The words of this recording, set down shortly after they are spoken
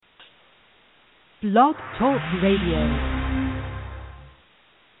Blog Talk Radio.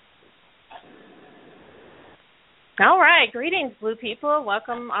 All right, greetings, Blue people.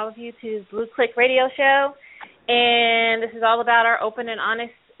 Welcome, all of you, to Blueclique Radio Show. And this is all about our open and honest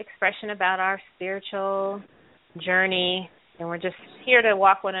expression about our spiritual journey. And we're just here to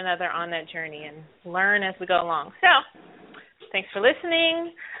walk one another on that journey and learn as we go along. So, thanks for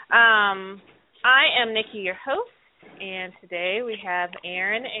listening. I am Nikki, your host. And today we have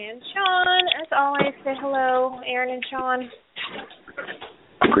Aaron and Sean. As always, say hello, Aaron and Sean.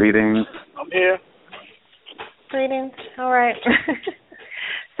 Greetings. I'm here. Greetings. All right.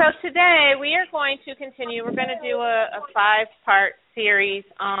 So today we are going to continue. We're going to do a 5-part series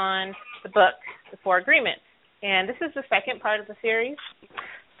on the book, The Four Agreements. And this is the second part of the series.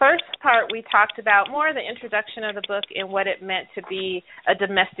 First part, we talked about more the introduction of the book and what it meant to be a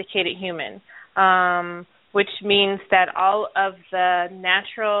domesticated human, which means that all of the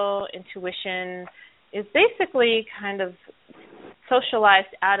natural intuition is basically kind of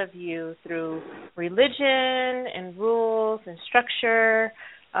socialized out of you through religion and rules and structure,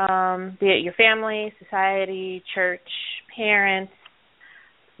 be it your family, society, church, parents,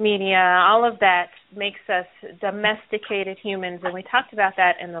 media. All of that makes us domesticated humans, and we talked about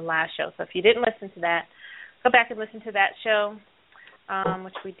that in the last show. So if you didn't listen to that, go back and listen to that show,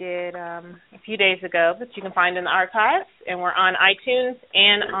 which we did a few days ago, but you can find in the archives, and we're on iTunes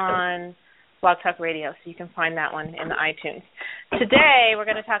and on Blog Talk Radio, so you can find that one in the iTunes. Today, we're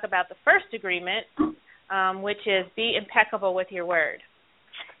going to talk about the first agreement, which is be impeccable with your word.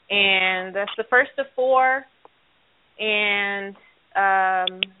 And that's the first of 4, and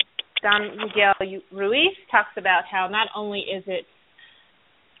Don Miguel Ruiz talks about how not only is it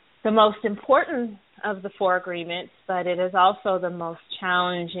the most important of the 4 agreements, but it is also the most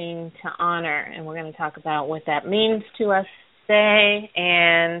challenging to honor. And we're going to talk about what that means to us today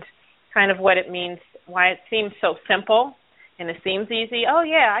and kind of what it means, why it seems so simple and it seems easy. Oh,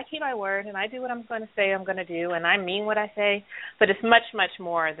 yeah, I keep my word and I do what I'm going to say I'm going to do and I mean what I say. But it's much, much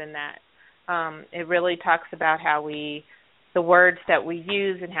more than that. It really talks about how the words that we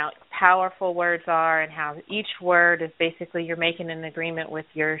use and how powerful words are and how each word is basically you're making an agreement with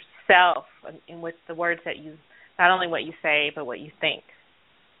yourself and with the words that you, not only what you say, but what you think.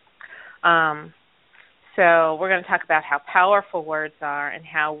 So we're going to talk about how powerful words are and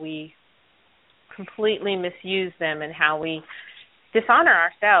how we completely misuse them and how we dishonor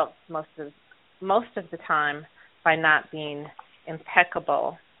ourselves most of the time by not being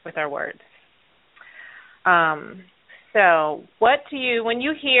impeccable with our words. So what do you, when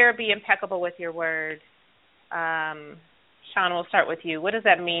you hear be impeccable with your word, Sean, we'll start with you. What does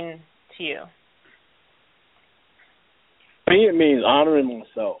that mean to you? For me, it means honoring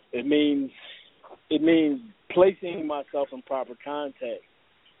myself. It means placing myself in proper context.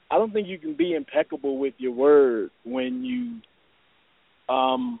 I don't think you can be impeccable with your word when you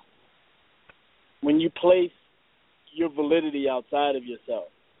place your validity outside of yourself.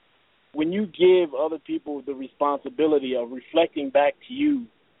 When you give other people the responsibility of reflecting back to you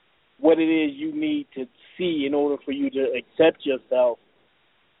what it is you need to see in order for you to accept yourself,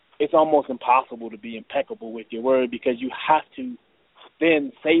 it's almost impossible to be impeccable with your word because you have to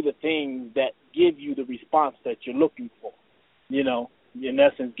then say the things that give you the response that you're looking for. You know, in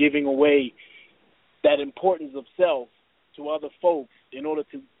essence, giving away that importance of self to other folks in order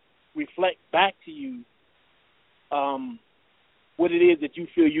to reflect back to you what it is that you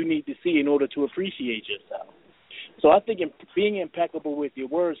feel you need to see in order to appreciate yourself. So I think being impeccable with your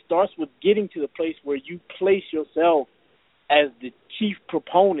words starts with getting to the place where you place yourself as the chief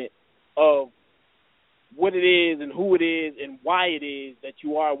proponent of what it is and who it is and why it is that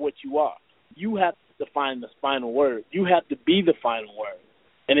you are what you are. You have to find the final word. You have to be the final word.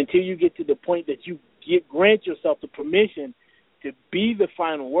 And until you get to the point that you grant yourself the permission to be the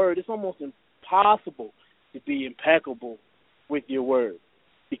final word, it's almost impossible to be impeccable with your word,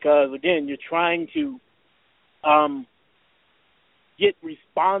 because again, you're trying to get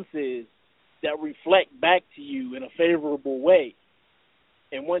responses that reflect back to you in a favorable way.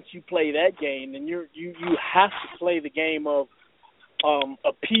 And once you play that game, then you have to play the game of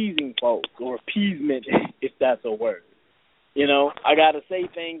appeasing folks or appeasement, if that's a word. You know, I got to say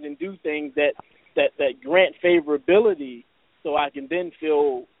things and do things that grant favorability, so I can then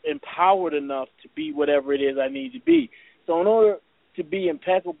feel empowered enough to be whatever it is I need to be. So in order to be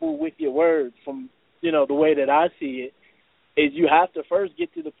impeccable with your words, from, you know, the way that I see it, is you have to first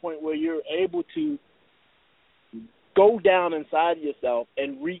get to the point where you're able to go down inside yourself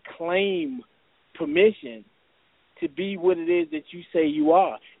and reclaim permission to be what it is that you say you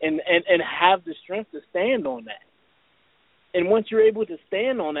are, and have the strength to stand on that. And once you're able to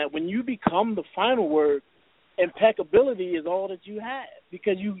stand on that, when you become the final word, impeccability is all that you have,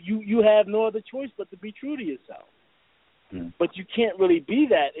 because you have no other choice but to be true to yourself. But you can't really be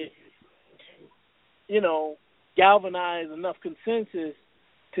that if, galvanize enough consensus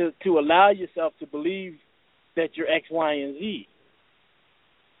to allow yourself to believe that you're X, Y, and Z.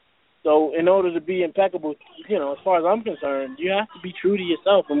 So in order to be impeccable, as far as I'm concerned, you have to be true to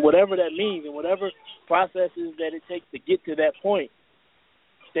yourself, and whatever that means, and whatever processes that it takes to get to that point,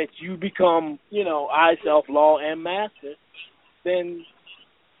 that you become, I, self, law, and master, then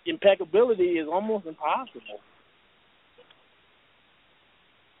impeccability is almost impossible.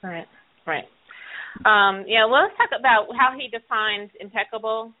 Right. Let's talk about how he defines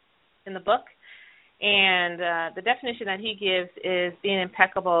impeccable in the book. And the definition that he gives is being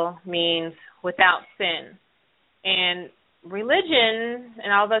impeccable means without sin. And religion,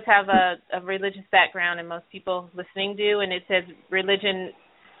 and all of us have a religious background, and most people listening do, and it says religion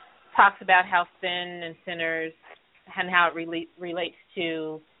talks about how sin and sinners and how it relates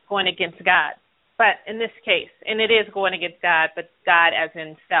to going against God. But in this case, and it is going against God, but God as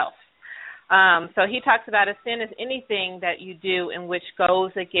in self. So he talks about a sin as anything that you do in which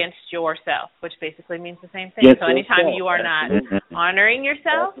goes against yourself, which basically means the same thing. So anytime you are not honoring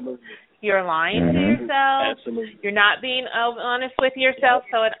yourself, you're lying to yourself, you're not being honest with yourself,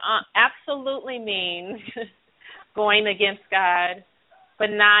 so it absolutely means going against God, but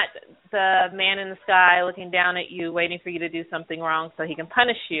not the man in the sky looking down at you, waiting for you to do something wrong so he can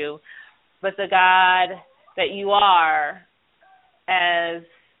punish you, but the God that you are as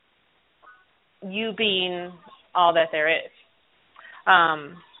you being all that there is.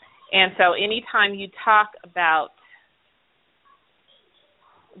 And so anytime you talk about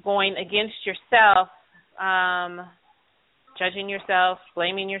going against yourself, judging yourself,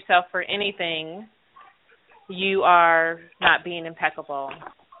 blaming yourself for anything, you are not being impeccable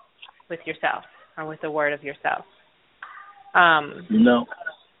with yourself or with the word of yourself. No.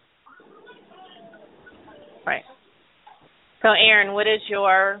 Right. So, Aaron, what is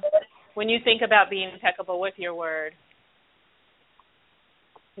when you think about being impeccable with your word,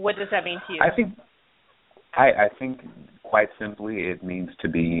 what does that mean to you? I think quite simply it means to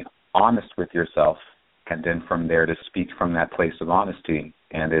be honest with yourself, and then from there to speak from that place of honesty.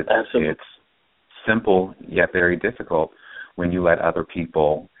 And it's simple yet very difficult when you let other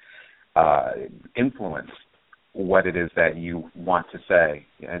people influence what it is that you want to say.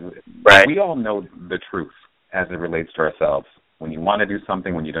 And we all know the truth as it relates to ourselves. When you want to do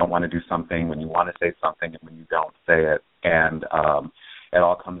something, when you don't want to do something, when you want to say something and when you don't say it. And it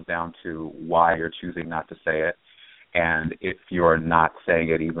all comes down to why you're choosing not to say it. And if you're not saying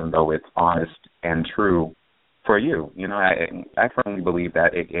it, even though it's honest and true for you, I firmly believe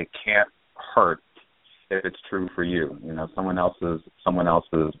that it can't hurt if it's true for you. Someone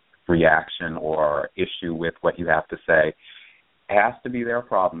else's reaction or issue with what you have to say has to be their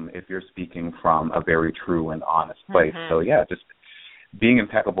problem if you're speaking from a very true and honest place. So, just being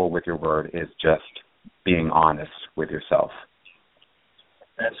impeccable with your word is just being honest with yourself.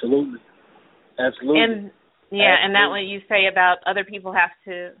 Absolutely. And and that what you say about other people have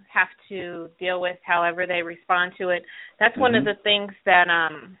to deal with however they respond to it. That's one of the things that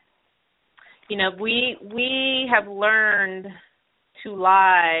we have learned to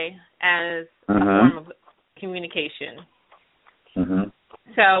lie as a form of communication.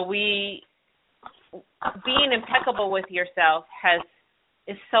 So being impeccable with yourself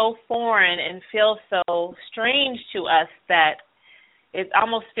is so foreign and feels so strange to us that it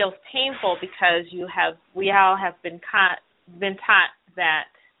almost feels painful, because we all have been taught that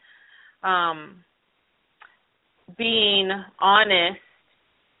being honest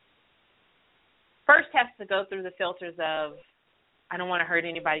first has to go through the filters of, I don't want to hurt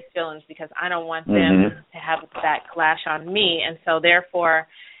anybody's feelings because I don't want them to have a backlash on me. And so therefore,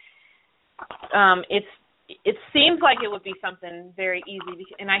 it seems like it would be something very easy.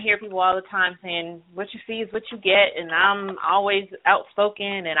 And I hear people all the time saying, what you see is what you get, and I'm always outspoken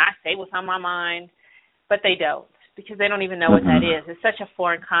and I say what's on my mind. But they don't, because they don't even know what that is. It's such a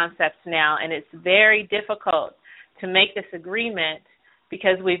foreign concept now, and it's very difficult to make this agreement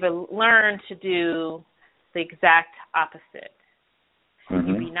because we've learned to do the exact opposite.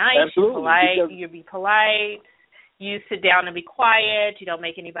 You be nice, you be polite, you sit down and be quiet, you don't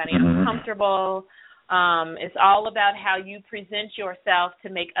make anybody uncomfortable. It's all about how you present yourself to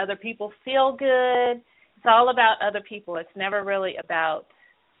make other people feel good. It's all about other people. It's never really about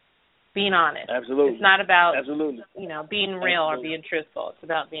being honest. Absolutely. It's not about being real or being truthful. It's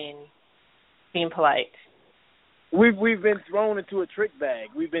about being polite. we've been thrown into a trick bag.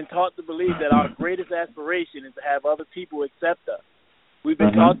 We've been taught to believe that our greatest aspiration is to have other people accept us. We've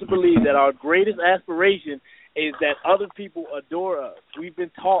been taught to believe that our greatest aspiration is that other people adore us. We've been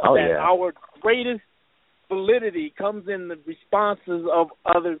taught that our greatest validity comes in the responses of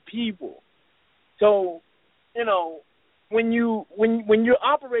other people. So, you know, when you're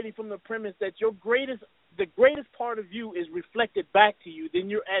operating from the premise that the greatest part of you is reflected back to you, then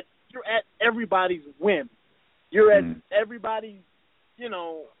you're at everybody's whim. You're at everybody's,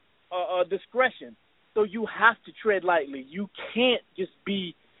 discretion. So you have to tread lightly. You can't just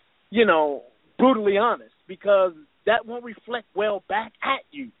be, brutally honest, because that won't reflect well back at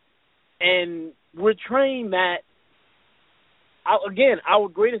you. And we're trained that, again, our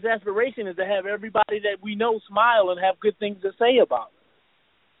greatest aspiration is to have everybody that we know smile and have good things to say about us.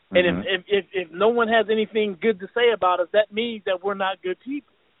 And if no one has anything good to say about us, that means that we're not good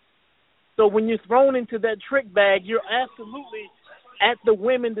people. So when you're thrown into that trick bag, you're absolutely at the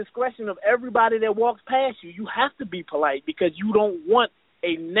whim and discretion of everybody that walks past you. You have to be polite because you don't want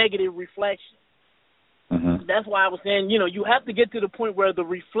a negative reflection. That's why I was saying, you have to get to the point where the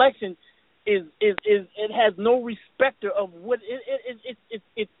reflection is it has no respecter of what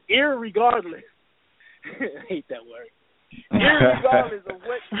it's irregardless. I hate that word. Irregardless of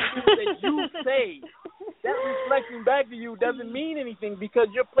what that you say, that reflection back to you doesn't mean anything because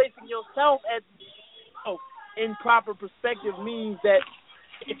you're placing yourself at in proper perspective means that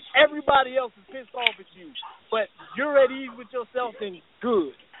if everybody else is pissed off at you, but you're at ease with yourself, then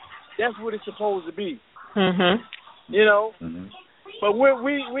good. That's what it's supposed to be. But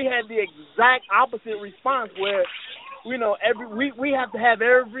we had the exact opposite response where, we have to have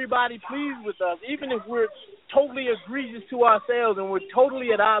everybody pleased with us, even if we're totally egregious to ourselves and we're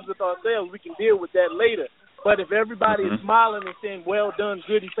totally at odds with ourselves. We can deal with that later. But if everybody is smiling and saying, "Well done,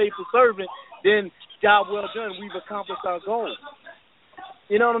 good and faithful servant," then job well done. We've accomplished our goal.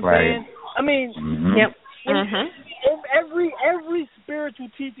 You know what I'm saying? I mean, every spiritual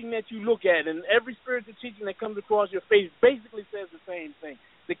teaching that you look at and every spiritual teaching that comes across your face basically says the same thing.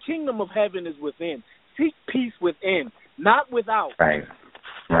 The kingdom of heaven is within. Seek peace within, not without. Right.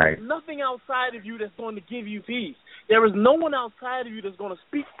 There's nothing outside of you that's going to give you peace. There is no one outside of you that's going to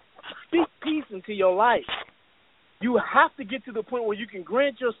speak peace into your life. You have to get to the point where you can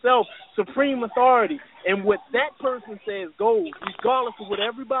grant yourself supreme authority, and what that person says goes, regardless of what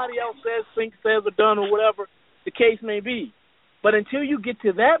everybody else says, thinks, says, or done, or whatever the case may be. But until you get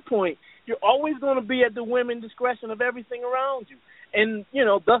to that point, you're always going to be at the whim and discretion of everything around you, and,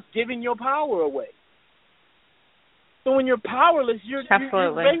 thus giving your power away. So when you're powerless, you're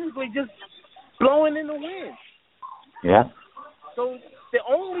basically just blowing in the wind. Yeah. So the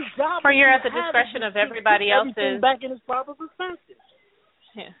only job or you're at the discretion of everybody else's back in its proper perspective.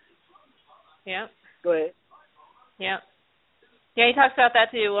 Yeah. Go ahead. Yeah, he talks about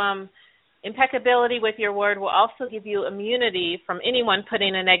that too. Impeccability with your word will also give you immunity from anyone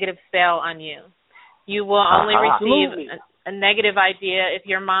putting a negative spell on you. You will only receive a negative idea if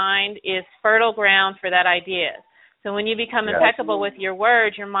your mind is fertile ground for that idea. So when you become impeccable with your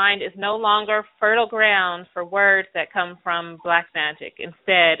words, your mind is no longer fertile ground for words that come from black magic.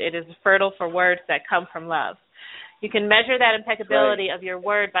 Instead, it is fertile for words that come from love. You can measure that impeccability of your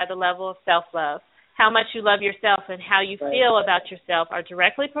word by the level of self-love. How much you love yourself and how you feel about yourself are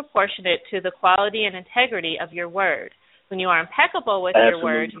directly proportionate to the quality and integrity of your word. When you are impeccable with your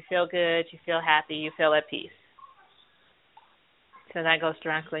word, you feel good, you feel happy, you feel at peace. So that goes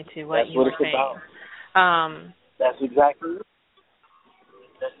directly to what you were saying. That's exactly it.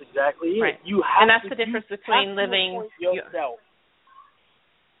 Right. You have and that's the difference between living yourself.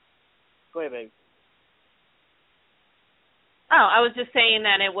 Go ahead, baby. Oh, I was just saying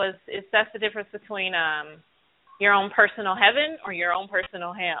that that's the difference between your own personal heaven or your own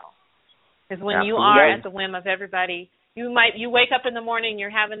personal hell. Because when you are at the whim of everybody, you wake up in the morning, you're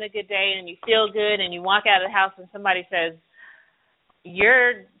having a good day, and you feel good, and you walk out of the house, and somebody says,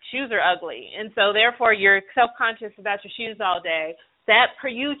 your shoes are ugly, and so therefore you're self-conscious about your shoes all day.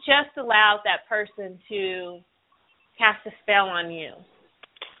 You just allowed that person to cast a spell on you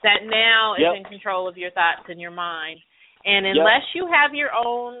that now is in control of your thoughts and your mind. And unless you have your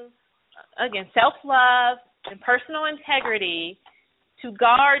own, again, self-love and personal integrity to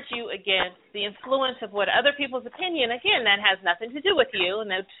guard you against the influence of what other people's opinion, again, that has nothing to do with you,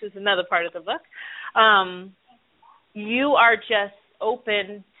 and that is another part of the book, you are just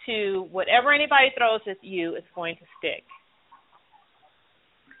open to whatever anybody throws at you, it's going to stick.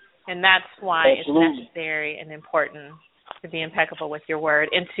 And that's why it's necessary and important to be impeccable with your word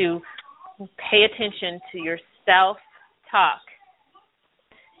and to pay attention to your self-talk.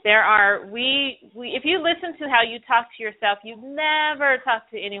 if you listen to how you talk to yourself, you never talk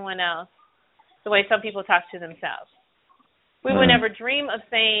to anyone else the way some people talk to themselves. We would never dream of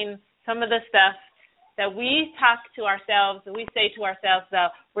saying some of the stuff that we talk to ourselves, that we say to ourselves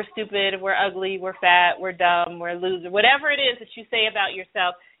about we're stupid, we're ugly, we're fat, we're dumb, we're a loser, whatever it is that you say about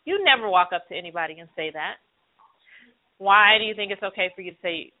yourself, you never walk up to anybody and say that. Why do you think it's okay for you to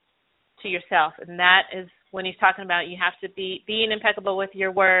say to yourself? And that is when he's talking about you have to being impeccable with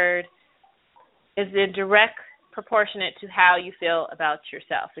your word is in direct proportionate to how you feel about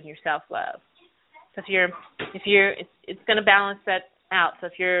yourself and your self-love. So it's going to balance that out. So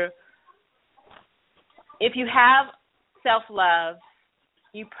if you have self-love,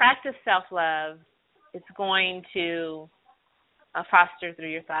 you practice self-love, it's going to foster through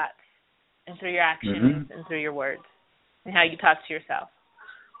your thoughts and through your actions and through your words and how you talk to yourself,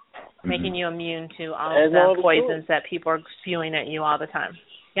 making you immune to all of the poisons that people are spewing at you all the time.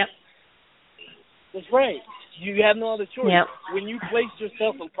 Yep. That's right. You have no other choice. Yep. When you place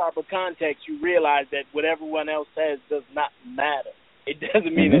yourself in proper context, you realize that what everyone else says does not matter. It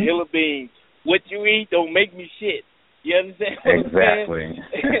doesn't mean a hill of beans. What you eat don't make me shit. You understand what exactly. I'm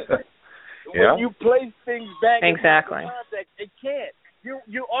saying? When you place things back in proper context, it can't.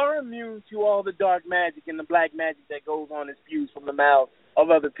 You are immune to all the dark magic and the black magic that goes on and spews from the mouths of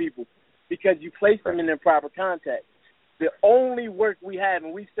other people because you place them in their proper context. The only work we have,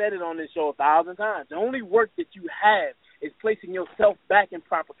 and we've said it on this show 1,000 times, the only work that you have is placing yourself back in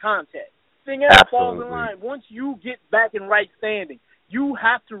proper context. Thing else falls in line. Once you get back in right standing, you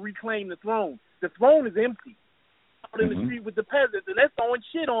have to reclaim the throne. The throne is empty out in the street with the peasants, and they're throwing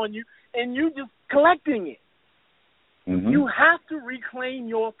shit on you, and you just collecting it. You have to reclaim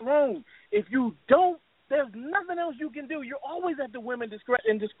your throne. If you don't, there's nothing else you can do. You're always at the whim and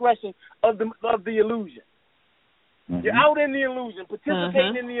discretion of the illusion. You're out in the illusion,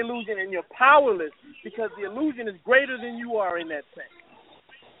 participating in the illusion, and you're powerless because the illusion is greater than you are in that sense.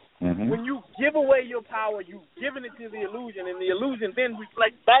 When you give away your power, you've given it to the illusion, and the illusion then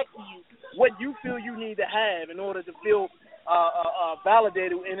reflects back to you what you feel you need to have in order to feel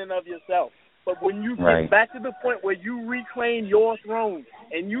validated in and of yourself. But when you get back to the point where you reclaim your throne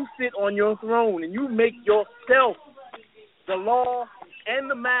and you sit on your throne and you make yourself the law and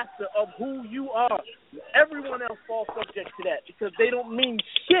the master of who you are, everyone else falls subject to that because they don't mean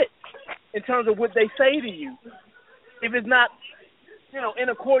shit in terms of what they say to you if it's not, in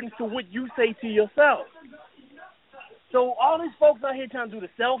accordance to what you say to yourself. So all these folks out here trying to do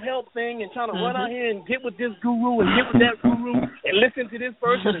the self-help thing and trying to run out here and get with this guru and get with that guru and listen to this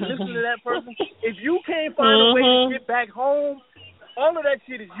person and listen to that person, if you can't find a way to get back home, all of that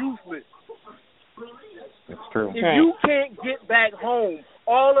shit is useless. It's true. If you can't get back home,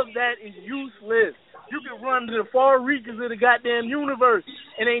 all of that is useless. You can run to the far reaches of the goddamn universe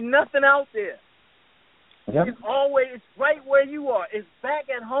and ain't nothing out there. It's right where you are. It's back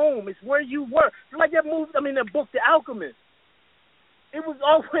at home. It's where you were. It's like that book, The Alchemist. It was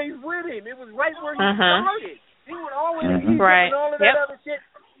always with him. It was right where he started. He would always keep and all of that other shit.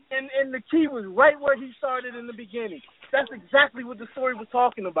 And the key was right where he started in the beginning. That's exactly what the story was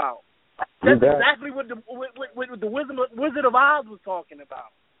talking about. That's exactly what the Wizard of Oz was talking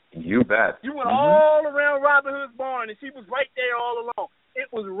about. You bet. You went all around Robin Hood's barn, and she was right there all along. It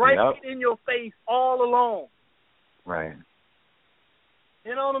was right in your face all along. Right.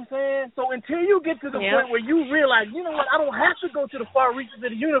 You know what I'm saying? So until you get to the point where you realize, you know what, I don't have to go to the far reaches of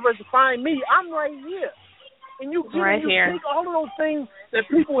the universe to find me. I'm right here. And you take all of those things that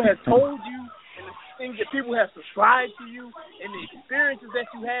people have told you and the things that people have subscribed to you and the experiences that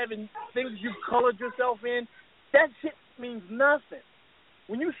you have and things you've colored yourself in, that shit means nothing.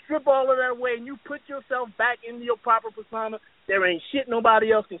 When you strip all of that away and you put yourself back into your proper persona, there ain't shit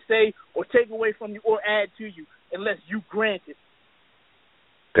nobody else can say or take away from you or add to you unless you grant it.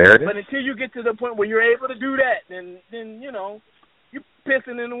 There it is. But until you get to the point where you're able to do that, then you're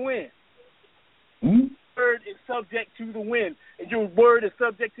pissing in the wind. Your word is subject to the wind, and your word is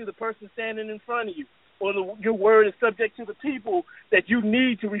subject to the person standing in front of you, or your word is subject to the people that you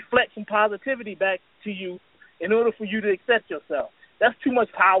need to reflect some positivity back to you in order for you to accept yourself. That's too much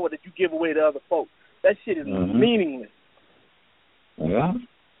power that you give away to other folks. That shit is meaningless. Yeah.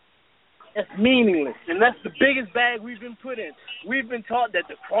 That's meaningless, and that's the biggest bag we've been put in. We've been taught that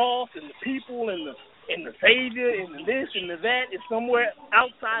the cross and the people and the Savior and the this and the that is somewhere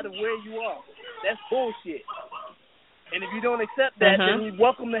outside of where you are. That's bullshit. And if you don't accept that, then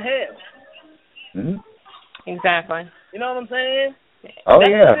welcome to hell. Exactly. You know what I'm saying? Oh,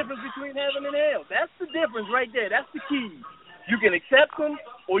 that's the difference between heaven and hell. That's the difference right there. That's the key. You can accept them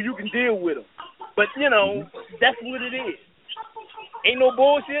or you can deal with them. But, that's what it is. Ain't no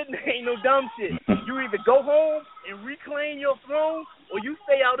bullshit, ain't no dumb shit. You either go home and reclaim your throne, or you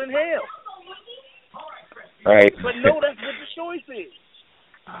stay out in hell. Right. But no, that's what the choice is.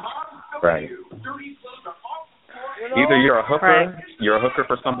 Right. You know? Either you're a hooker, Right. you're a hooker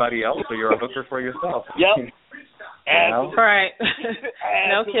for somebody else, or you're a hooker for yourself. Yep. You know? Right.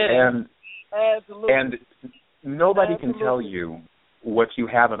 No kidding. Absolutely. And nobody can tell you what you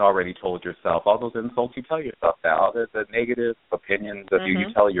haven't already told yourself. All those insults, you tell yourself that. All the negative opinions of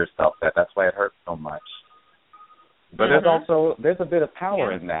you tell yourself that. That's why it hurts so much. But there's a bit of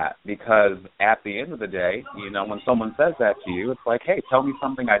power in that, because at the end of the day, you know, when someone says that to you, it's like, hey, tell me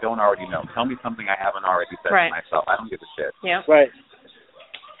something I don't already know. Tell me something I haven't already said to myself. I don't give a shit. Yeah. Right.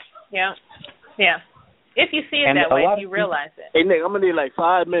 Yeah. Yeah. If you see it And that way, if you realize it. Hey, Nick, I'm going to need like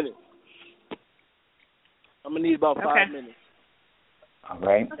 5 minutes. I'm going to need about 5 minutes. All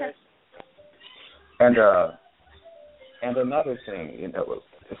right. Okay. And another thing, you know,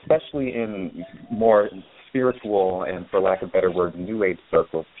 especially in more spiritual and, for lack of a better word, New Age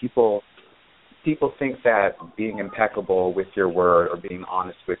circles, people think that being impeccable with your word or being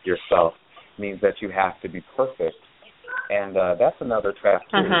honest with yourself means that you have to be perfect. And that's another trap,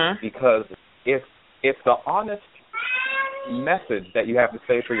 too, because if the honest message that you have to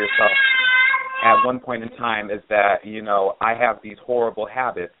say for yourself at one point in time is that, you know, I have these horrible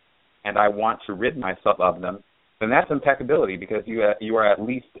habits and I want to rid myself of them, then that's impeccability, because you are at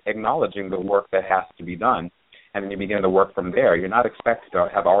least acknowledging the work that has to be done, and then you begin to work from there. You're not expected to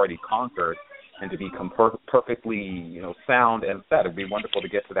have already conquered and to become perfectly, you know, sound and set. It'd be wonderful to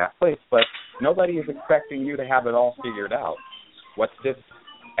get to that place, but nobody is expecting you to have it all figured out. What's just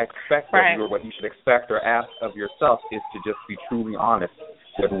expected of you, or what you should expect or ask of yourself, is to just be truly honest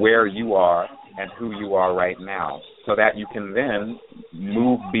with where you are and who you are right now, so that you can then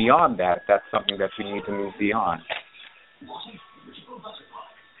move beyond that if that's something that you need to move beyond.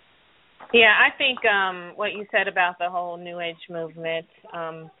 Yeah, I think what you said about the whole New Age movement,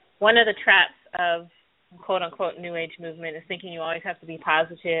 one of the traps of quote-unquote New Age movement is thinking you always have to be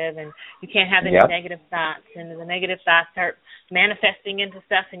positive and you can't have any negative thoughts, and the negative thoughts start manifesting into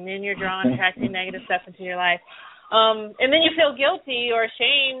stuff, and then you're attracting negative stuff into your life. And then you feel guilty or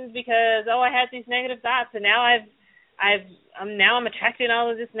ashamed because, I had these negative thoughts, and now I'm attracting all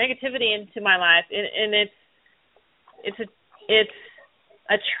of this negativity into my life, and it's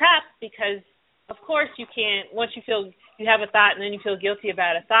a trap, because of course you can't, once you have a thought and then you feel guilty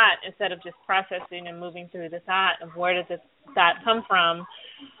about a thought, instead of just processing and moving through the thought of where did this thought come from,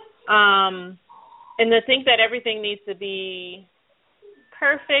 and to think that everything needs to be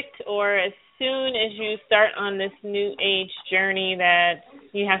perfect, or as soon as you start on this New Age journey that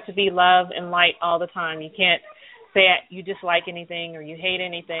you have to be love and light all the time. You can't say you dislike anything or you hate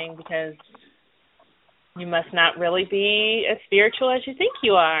anything, because you must not really be as spiritual as you think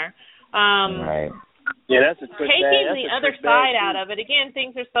you are. Right. Yeah, that's a trick. Taking the other side out of it, again,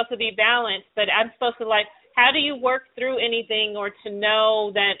 things are supposed to be balanced, but I'm supposed to, like, how do you work through anything or to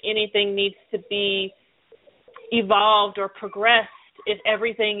know that anything needs to be evolved or progressed if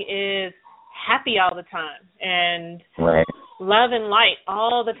everything is happy all the time and love and light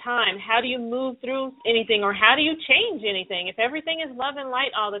all the time? How do you move through anything, or how do you change anything? If everything is love and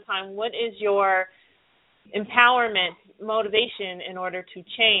light all the time, what is your empowerment, motivation in order to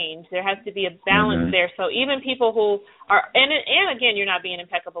change? There has to be a balance there. So even people who are, and again, you're not being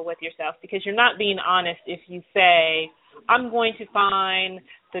impeccable with yourself, because you're not being honest if you say, I'm going to find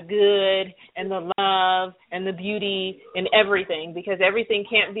the good and the love and the beauty in everything, because everything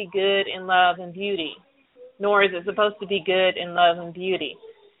can't be good in love and beauty, nor is it supposed to be good in love and beauty.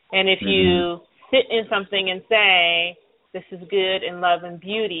 And if you sit in something and say, this is good in love and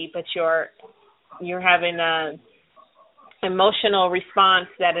beauty, but you're having a emotional response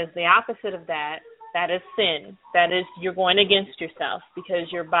that is the opposite of that, that is sin. That is, you're going against yourself,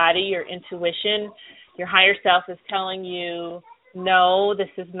 because your body, your intuition, your higher self is telling you, no, this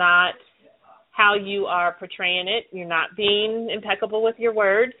is not how you are portraying it. You're not being impeccable with your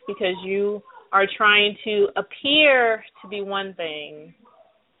words, because you are trying to appear to be one thing,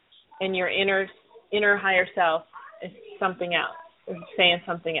 and your inner higher self is something else, is saying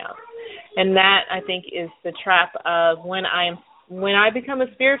something else. And that, I think, is the trap of when I become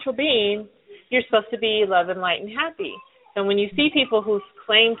a spiritual being, you're supposed to be love and light and happy. And when you see people who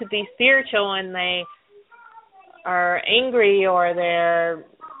claim to be spiritual and they are angry, or they're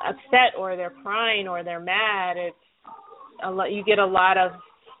upset, or they're crying, or they're mad, you get a lot of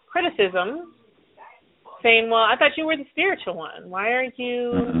criticism saying, well, I thought you were the spiritual one. Why are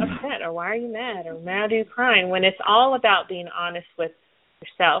you upset, or why are you mad, or why are you crying? When it's all about being honest with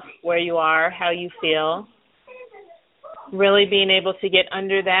yourself, where you are, how you feel, really being able to get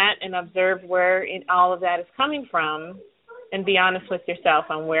under that and observe where all of that is coming from, and be honest with yourself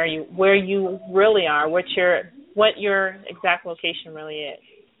on where you really are, what your exact location really is.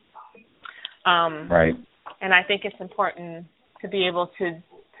 Right. And I think it's important to be able to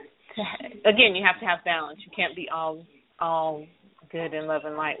again, you have to have balance. You can't be all good and love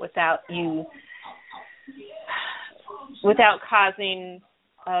and light without causing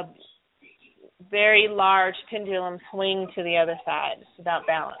a very large pendulum swing to the other side. It's about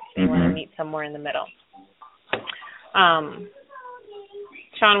balance. You want to meet somewhere in the middle. Sean,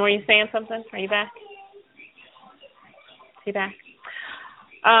 were you saying something? Are you back? Is he back?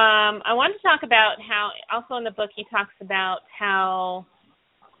 I wanted to talk about how, also in the book, he talks about how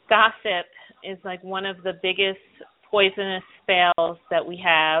gossip is like one of the biggest poisonous spells that we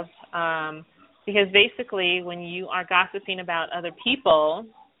have, because basically when you are gossiping about other people,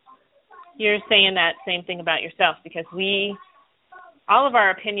 you're saying that same thing about yourself, because all of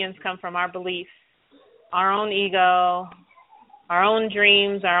our opinions come from our beliefs, our own ego, our own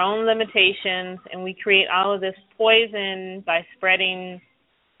dreams, our own limitations, and we create all of this poison by spreading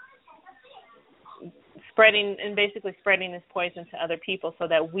this poison to other people so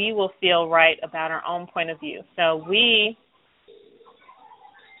that we will feel right about our own point of view. So he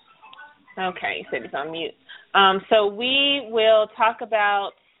said he's on mute. So we will talk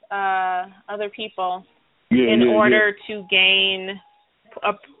about other people in order to gain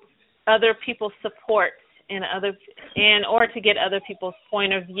other people's support or to get other people's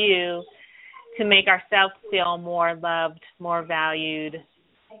point of view, to make ourselves feel more loved, more valued,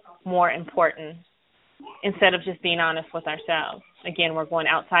 more important, instead of just being honest with ourselves. Again, we're going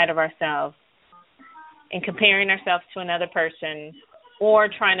outside of ourselves and comparing ourselves to another person, or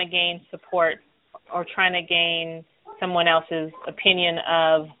trying to gain support, or trying to gain someone else's opinion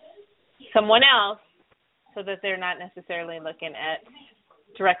of someone else, so that they're not necessarily looking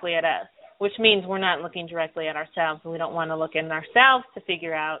directly at us, which means we're not looking directly at ourselves. We don't want to look in ourselves to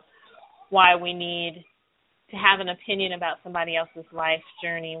figure out why we need to have an opinion about somebody else's life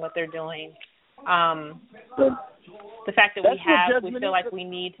journey, what they're doing. The fact that we feel like we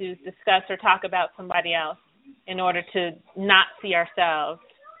need to discuss or talk about somebody else in order to not see ourselves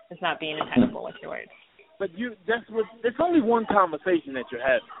is not being impeccable with your words. But it's only one conversation that you're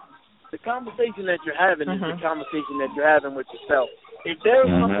having. The conversation that you're having is the conversation that you're having with yourself. If there's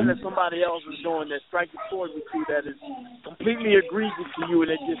something that somebody else is doing that strikes a chord with you that is completely egregious to you,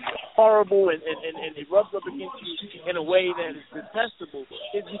 and it's just horrible, and it rubs up against you in a way that is detestable,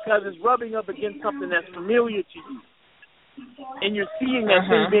 it's because it's rubbing up against something that's familiar to you. And you're seeing that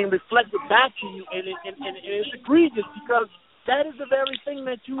thing being reflected back to you, and it's egregious, because that is the very thing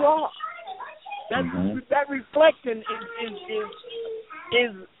that you are. That reflection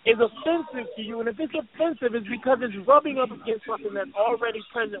is offensive to you, and if it's offensive, it's because it's rubbing up against something that's already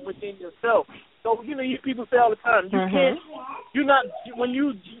present within yourself. So, you people say all the time, you don't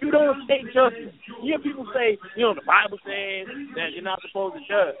escape judgment. You hear people say, the Bible says that you're not supposed to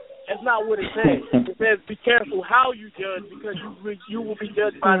judge. That's not what it says. It says be careful how you judge, because you will be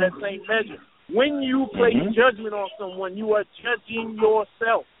judged by that same measure. When you place judgment on someone, you are judging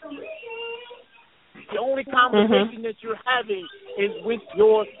yourself. The only conversation that you're having is with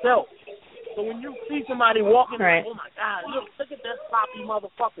yourself. So when you see somebody walking, oh my God, look at that sloppy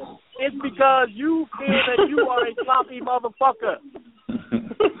motherfucker. It's because you feel that you are a sloppy motherfucker.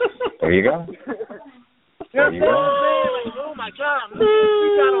 There you go. You know what I'm saying? Like, oh my God,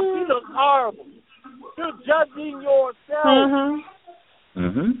 he looks horrible. You're judging yourself.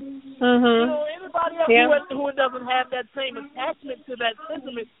 Anybody else who doesn't have that same attachment to that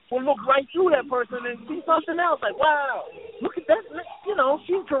sentiment will look right through that person and see something else. Like, wow, look at that.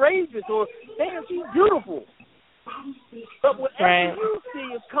 She's courageous, or damn, she's beautiful. But whatever you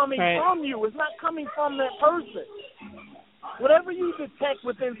see is coming from you. It's not coming from that person. Whatever you detect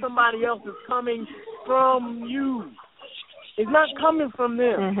within somebody else is coming from you. It's not coming from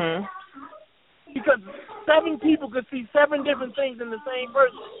them. Because 7 people could see 7 different things in the same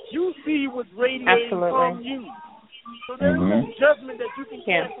person. You see what's radiating from you. So there's no judgment that you can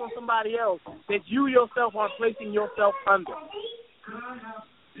cast on somebody else that you yourself are placing yourself under.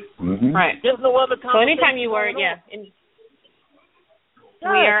 Right. There's no other conversation. So anytime you were,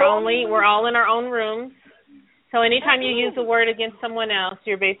 we're all in our own rooms. So anytime you use a word against someone else,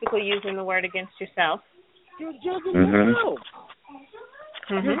 you're basically using the word against yourself. You're judging yourself.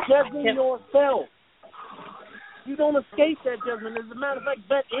 You're judging yourself. You don't escape that judgment. As a matter of fact,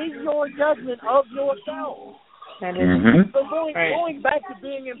 that is your judgment of yourself. That is. So going back to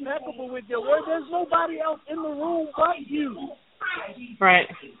being impeccable with your word, there's nobody else in the room but you. Right.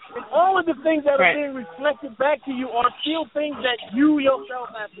 And all of the things that are being reflected back to you are still things that you yourself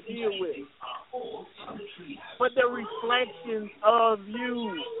have to deal with. But they're reflections of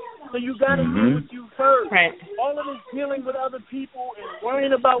you. So you got to do what you've heard. Right. All of this dealing with other people and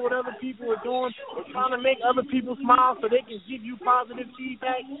worrying about what other people are doing and trying to make other people smile so they can give you positive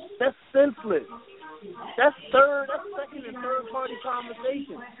feedback, that's senseless. That's second and third party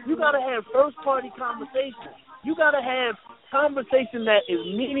conversation. You got to have first party conversation. You got to have conversation that is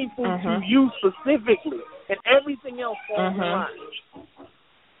meaningful to you specifically, and everything else falls in line.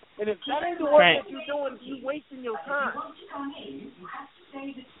 And if that ain't the work that you're doing, you're wasting your time.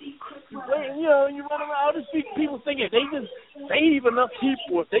 You run around, all these people thinking they just save enough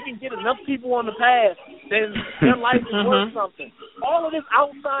people. If they can get enough people on the path, then their life is worth something. All of this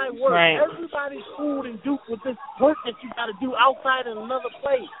outside work, everybody's fooled and duped with this work that you got to do outside in another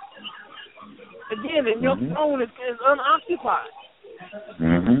place. Again, and your throne is unoccupied.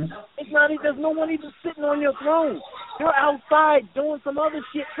 It's not. There's no one even sitting on your throne. You're outside doing some other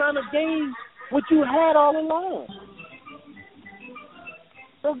shit, trying to gain what you had all along.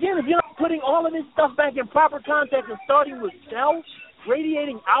 So again, if you're not putting all of this stuff back in proper context and starting with self,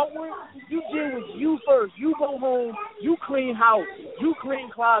 radiating outward, you deal with you first. You go home, you clean house, you clean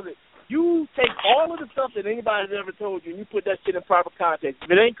closet. You take all of the stuff that anybody's ever told you and you put that shit in proper context. If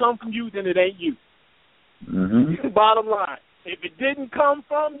it ain't come from you, then it ain't you. Bottom line. If it didn't come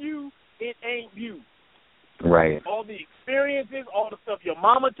from you, it ain't you. Right. All the experiences, all the stuff your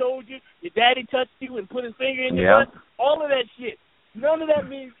mama told you, your daddy touched you and put his finger in your butt, all of that shit. None of that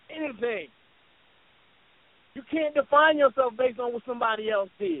means anything. You can't define yourself based on what somebody else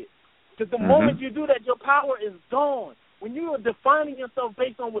did. Because the moment you do that, your power is gone. When you are defining yourself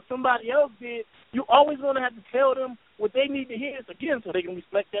based on what somebody else did, you're always going to have to tell them what they need to hear again so they can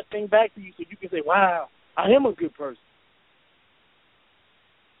reflect that thing back to you so you can say, wow, I am a good person.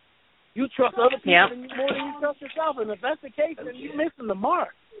 You trust other people more than you trust yourself. And if that's the case, then you're missing the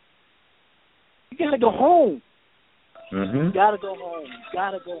mark. You got to go home. You got to go home. You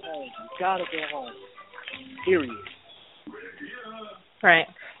got to go home. You got to go home. Period. Right.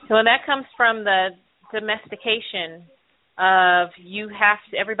 So that comes from the domestication of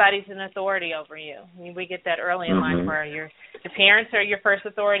everybody's an authority over you. I mean, we get that early in life where your parents are your first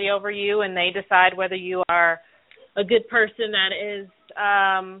authority over you, and they decide whether you are a good person that is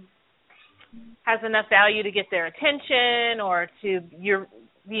has enough value to get their attention, or you're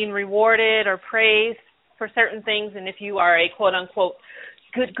being rewarded or praised for certain things. And if you are a quote unquote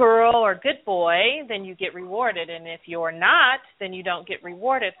good girl or good boy, then you get rewarded. And if you're not, then you don't get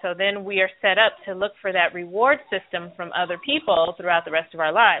rewarded. So then we are set up to look for that reward system from other people throughout the rest of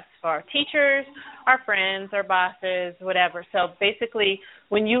our lives, for our teachers, our friends, our bosses, whatever. So basically,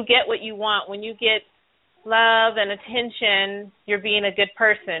 when you get what you want, when you get love and attention, you're being a good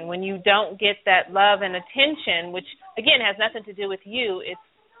person. When you don't get that love and attention, which, again, has nothing to do with you, it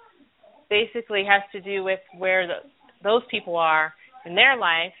basically has to do with where those people are in their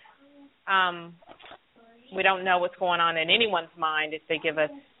life. We don't know what's going on in anyone's mind if they give us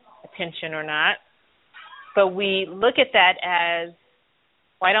attention or not. But we look at that as,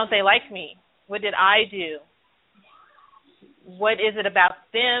 why don't they like me? What did I do? What is it about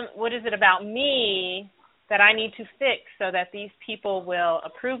them? What is it about me that I need to fix so that these people will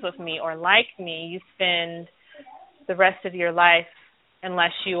approve of me or like me? You spend the rest of your life,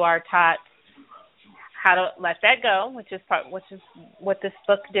 unless you are taught how to let that go, which is what this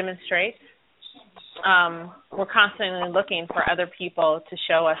book demonstrates. We're constantly looking for other people to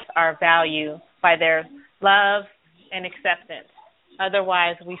show us our value by their love and acceptance.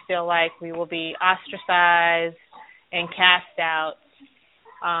 Otherwise, we feel like we will be ostracized and cast out,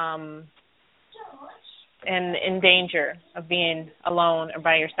 and in danger of being alone or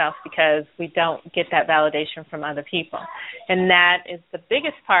by yourself because we don't get that validation from other people. And that is the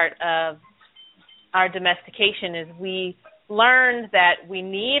biggest part of our domestication, is we learned that we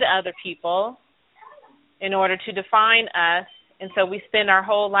need other people in order to define us, and so we spend our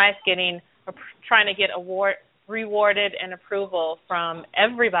whole life trying to get rewarded and approval from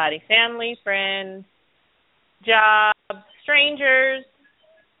everybody, family, friends, jobs, strangers.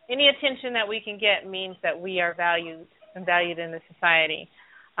 Any attention that we can get means that we are valued in the society,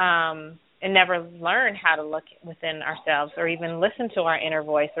 and never learn how to look within ourselves or even listen to our inner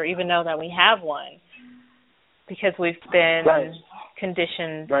voice or even know that we have one, because we've been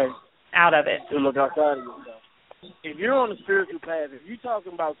conditioned out of it. To look outside of yourself. If you're on a spiritual path, if you're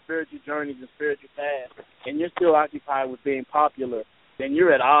talking about spiritual journeys and spiritual paths, and you're still occupied with being popular, then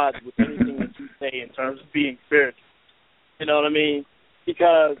you're at odds with anything that you say in terms of being spiritual. You know what I mean?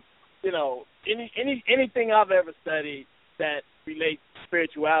 Because, anything I've ever studied that relates to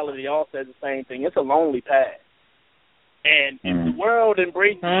spirituality all says the same thing. It's a lonely path. And if the world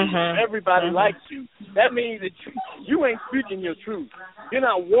embraces you, everybody likes you, that means that you ain't speaking your truth. You're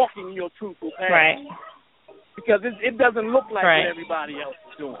not walking your truthful path. Right. Because it doesn't look like what everybody else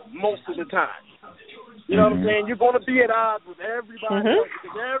is doing most of the time. You know what I'm saying? You're going to be at odds with everybody else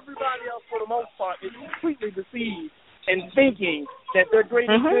because everybody else, for the most part, is completely deceived and thinking that their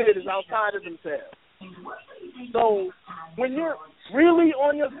greatest good is outside of themselves. So when you're really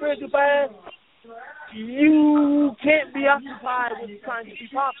on your spiritual path, you can't be occupied with trying to be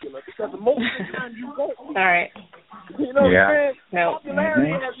popular because most of the time you won't. All right. You know what I'm saying? No. Popularity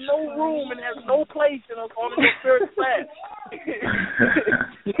has no room and has no place on your spiritual path.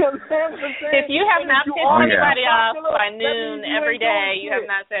 You understand what I'm saying? If you have not pissed anybody off by noon every day, you have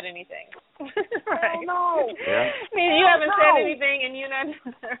not said anything. Right. No. Yeah. I mean, you haven't said anything and you're not.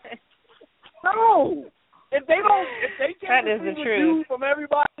 No. If they can't distinguish you from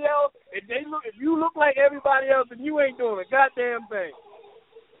everybody else, if you look like everybody else, then you ain't doing a goddamn thing.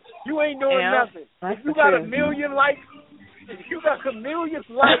 You ain't doing nothing. If you got a million likes, you ain't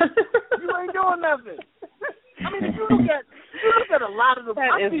doing nothing. I mean, if you look at a lot of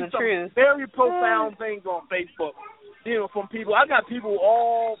I see some very profound things on Facebook. You know, from people. I got people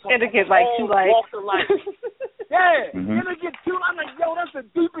all from it'll get like 2 likes. Walks of life. Yeah, it'll get 2. I'm like, yo, that's the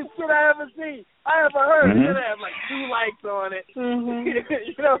deepest shit I ever seen. I ever heard. It'll have like 2 likes on it.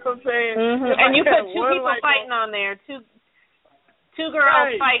 You know what I'm saying? And you put 2 people fighting on there, two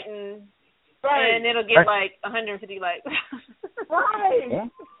girls fighting, and it'll get like 150 likes. Right.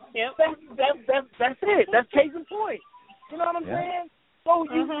 Yep. That's it. That's case in point. You know what I'm saying? So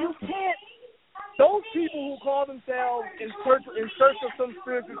you can't. Those people who call themselves in search of some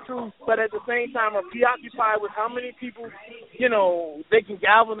spiritual truth, but at the same time are preoccupied with how many people, you know, they can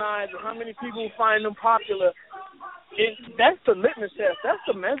galvanize or how many people find them popular, that's the litmus test. That's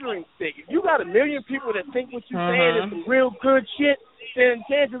the measuring stick. If you got a million people that think what you're saying is some real good shit, then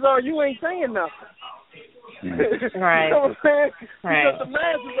chances are you ain't saying nothing. Right. You know what I'm saying? Right. Because the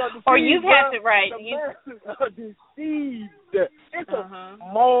masses are deceived. Or you've had it right. The masses are deceived. It's a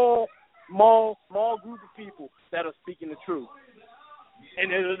small group of people that are speaking the truth.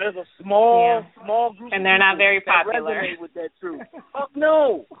 And there's a small group and they're not very that popular. resonate with that truth.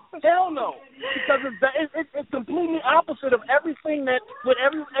 No. Hell no. Because it's completely opposite of everything that what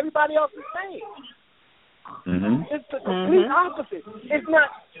everybody else is saying. It's the complete opposite. It's not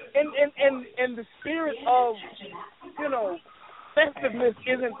and the spirit of, you know, festiveness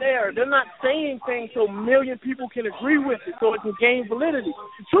isn't there. They're not saying things so a million people can agree with it so it can gain validity.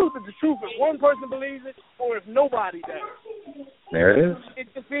 The truth is the truth if one person believes it or if nobody does. There it is. It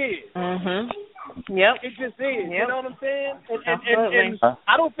just is. Yep. It just is. Yep. You know what I'm saying? Absolutely. And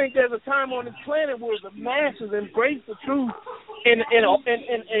I don't think there's a time on this planet where the masses embrace the truth in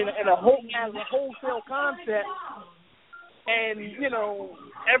a wholesale concept. And, you know,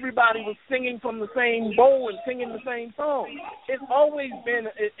 everybody was singing from the same bowl and singing the same song. It's always been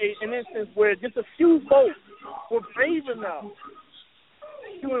an instance where just a few folks were brave enough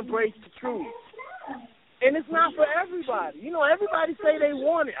to embrace the truth. And it's not for everybody. You know, everybody say they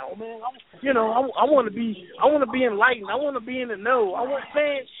want it. Oh man, I want to be enlightened. I want to be in the know. I want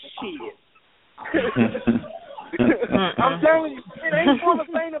shit. I'm telling you, it ain't for the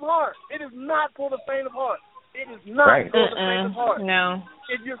faint of heart. It is not for the faint of heart. It is not for the faint of heart. No.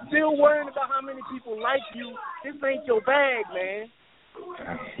 If you're still worrying about how many people like you, this ain't your bag, man.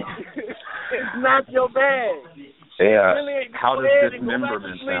 It's not your bag. Yeah. Really, how does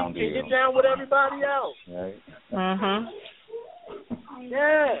dismemberment sound to you? Get down with everybody else. Right.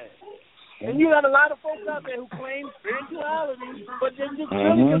 Yeah. And you got a lot of folks out there who claim spirituality, but they're just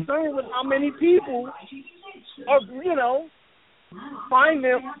really concerned with how many people are, you know, find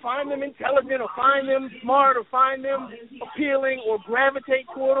them intelligent or find them smart or find them appealing or gravitate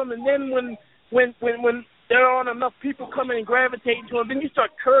toward them. And then when there aren't enough people coming and gravitating to them, then you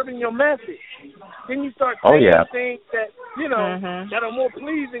start curbing your message. Then you start saying things that, you know, that are more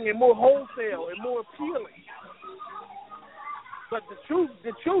pleasing and more wholesale and more appealing. But the truth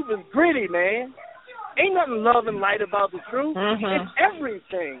is gritty, man. Ain't nothing love and light about the truth. It's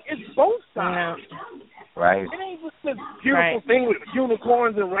everything. It's both sides. Right. It ain't just this beautiful thing with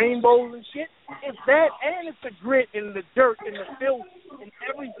unicorns and rainbows and shit. It's that, and it's the grit and the dirt and the filth and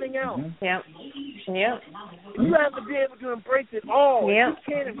everything else. Yep. You have to be able to embrace it all. If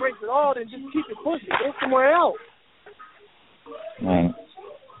you can't embrace it all, then just keep it pushing. Go somewhere else. Right.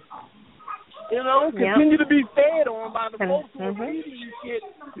 You know, continue to be fed on by the folks who are feeding you shit,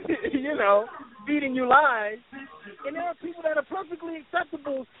 you know, feeding you lies. And there are people that are perfectly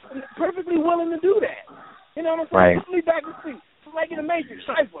acceptable and perfectly willing to do that. You know what I'm saying? Just leave back and see. like in the Matrix,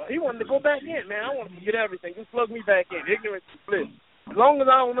 Cypher. He wanted to go back in, man. I want to forget everything. Just plug me back in. Ignorance is bliss. As long as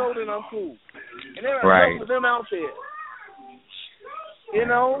I don't know, then I'm cool. And there are enough of them out there. You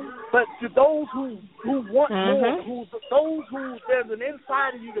know? But to those who want more, those who there's an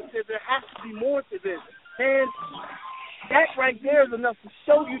inside of you that says there has to be more to this, and that right there is enough to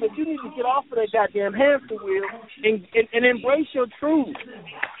show you that you need to get off of that goddamn hamster wheel and embrace your truth.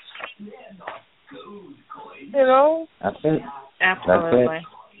 You know? That's it. Absolutely.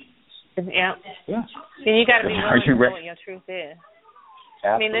 That's it. Yeah. And you got to be willing to know what your truth is.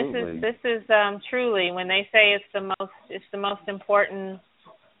 Absolutely. I mean, this is truly, when they say it's the most important,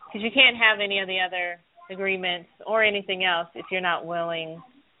 because you can't have any of the other agreements or anything else if you're not willing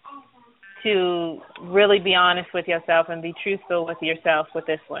to really be honest with yourself and be truthful with yourself with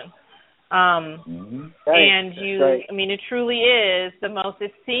this one. And I mean, it truly is the most,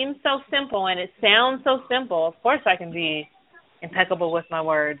 it seems so simple and it sounds so simple. Of course I can be impeccable with my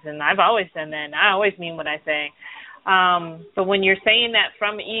words, and I've always done that, and I always mean what I say. But when you're saying that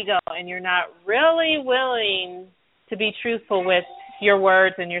from ego and you're not really willing to be truthful with your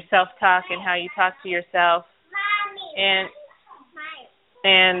words and your self-talk and how you talk to yourself,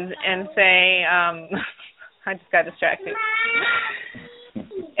 and say, I just got distracted.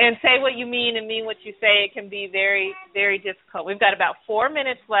 And say what you mean and mean what you say, it can be very, very difficult. We've got about 4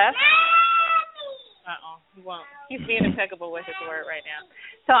 minutes left. He won't. He's being impeccable with his word right now.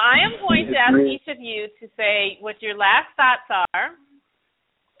 So I am going to ask each of you to say what your last thoughts are.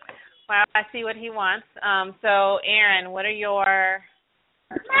 Wow, I see what he wants. So, Aaron, what are your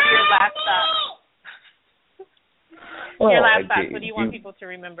last thoughts? Your last thoughts. What do you want people to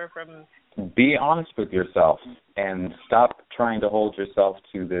remember from? Be honest with yourself and stop trying to hold yourself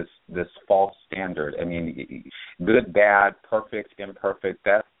to this false standard. I mean, good, bad, perfect, imperfect,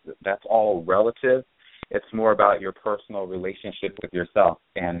 that's all relative. It's more about your personal relationship with yourself.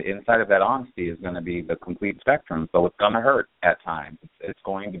 And inside of that honesty is going to be the complete spectrum. So it's going to hurt at times. It's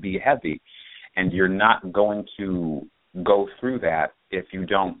going to be heavy. And you're not going to go through that if you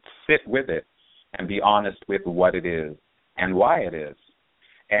don't sit with it and be honest with what it is and why it is.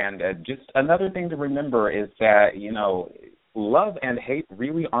 And just another thing to remember is that, you know, love and hate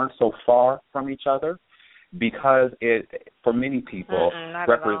really aren't so far from each other, because it, for many people,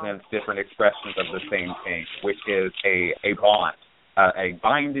 represents different expressions of the same thing, which is a bond, a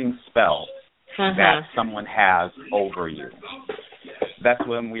binding spell that someone has over you. That's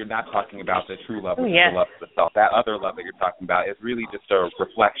when we're not talking about the true love, which is the love of the self. That other love that you're talking about is really just a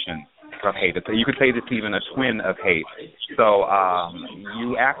reflection of hate. You could say it's even a twin of hate. So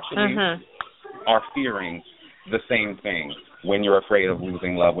you actually are fearing the same thing when you're afraid of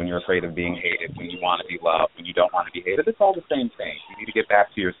losing love, when you're afraid of being hated, when you want to be loved, when you don't want to be hated. It's all the same thing. You need to get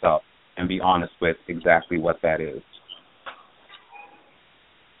back to yourself and be honest with exactly what that is.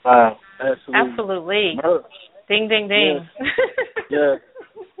 Absolutely. Ding, ding, ding. Yes.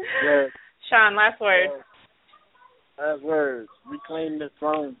 Sean, last words. Last words. Reclaim the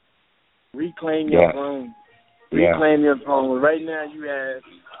throne. Reclaim your throne. Reclaim your throne. Right now you have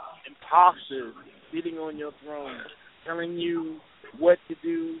imposters sitting on your throne, telling you what to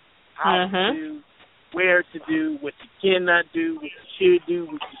do, how to do, where to do, what you cannot do, what you should do,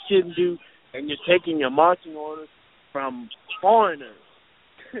 what you shouldn't do, and you're taking your marching orders from foreigners.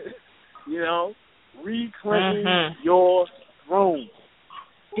 You know, reclaim your throne.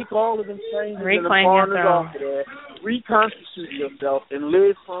 Kick all of them strangers and the foreigners off of there. Reconstitute yourself and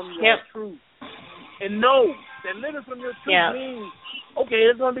live from your truth. And know that living from your truth means, okay,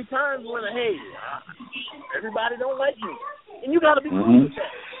 there's going to be times when, hey, everybody don't like me. And you got to be cool with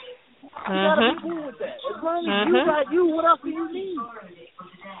that. You got to be cool with that. As long as you got you, what else do you need?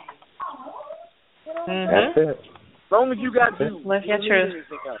 That's it. As long as you got you. Live your truth.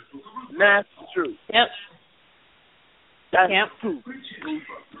 And that's the truth. Yep. That's the truth.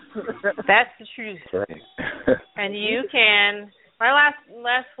 That's the truth. Right. And you can, my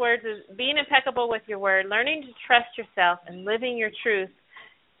last words is being impeccable with your word, learning to trust yourself and living your truth.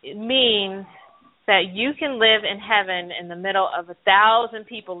 It means that you can live in heaven in the middle of 1,000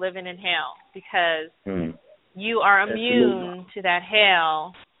 people living in hell, because you are immune to that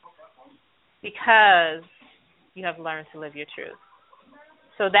hell because you have learned to live your truth.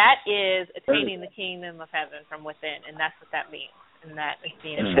 So that is attaining the kingdom of heaven from within, and that's what that means. And that is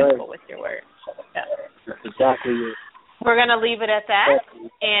being impeccable with your word. Yeah. That's exactly it. We're going to leave it at that.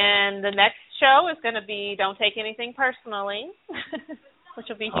 And the next show is going to be Don't Take Anything Personally, which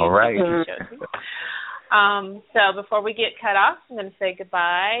will be huge. All right. So before we get cut off, I'm going to say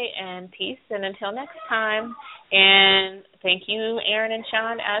goodbye and peace, and until next time. And thank you, Aaron and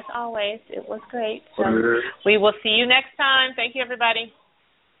Sean, as always. It was great. So we will see you next time. Thank you, everybody.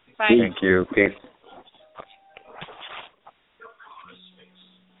 Bye. Thank you. Peace.